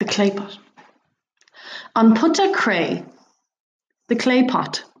clay pot. An Pota Cré, the clay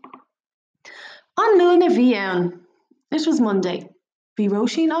pot. An nuain a bhí ann. It was Monday. Bhí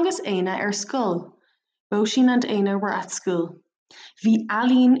Roisin agus Éine ar scoil. Roisin and Éine were at school. Bhí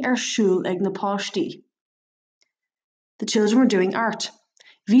Aline ar siúl ag na páistí. The children were doing art.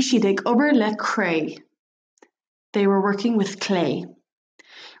 Bhí siad ag obair le cray. They were working with clay.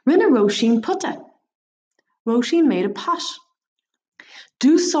 Rinne Roisin puta. Roisin made a pot.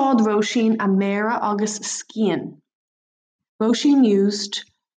 Dúsáid Roisin a mera agus scian. Roisin used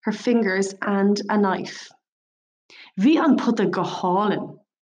her fingers and a knife. Bhí an puta go hálinn.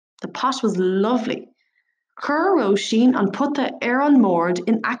 The pot was lovely. Chur Roisin an puta ar an mór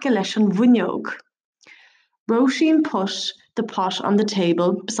in aice leis an bhuineog. Roisin put the pot on the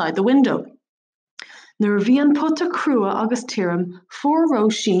table beside the window. Nuair bhí an puta crua agus tírim, fuair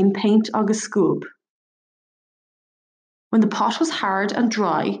Roisin paint agus scúb. When the pot was hard and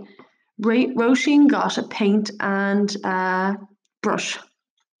dry, Roisin got a paint and a brush.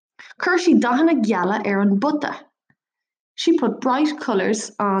 Chur she dahanna gealla ar an buta. She put bright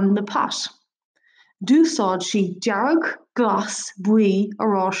colours on the pot. Dúsáid she dearg, glas, buí,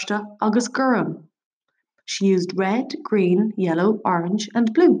 aráiste agus guram. She used red, green, yellow, orange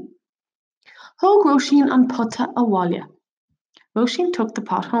and blue. Thóg Roisin an puta a bhaile. Roisin took the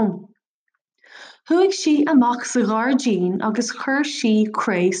pot home. Thuaigh she amach sa gár jean agus chur she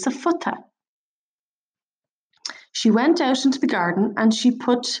cray sa futa. She went out into the garden and she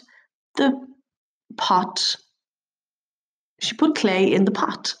put clay in the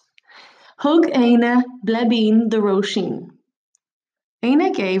pot. Thug Éine blebín the Roisin.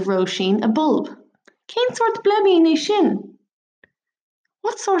 Éine gave Roisin a bulb. Cén sort blebín é sin?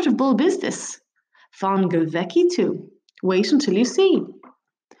 What sort of bulb is this? Van go bheici tú. Wait until you see.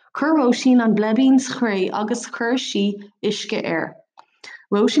 Chur Roisin an blebín's chré agus chur she uisce air.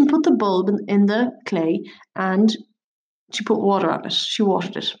 Roisin put the bulb in the clay and she put water on it. She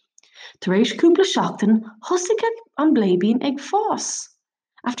watered it. Tar éis cúpla seachtain, thosaigh an blebín ag fás.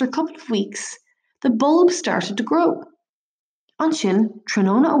 After a couple of weeks, the bulb started to grow. Ansin,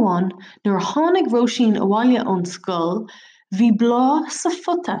 tróna amháin, nuair tháinig Roisin a bhaile ón scoil, bhí blá sa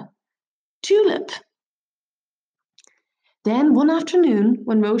futa, tulip. Then one afternoon,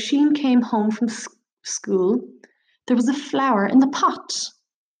 when Roisin came home from school, there was a flower in the pot,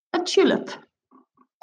 a tulip.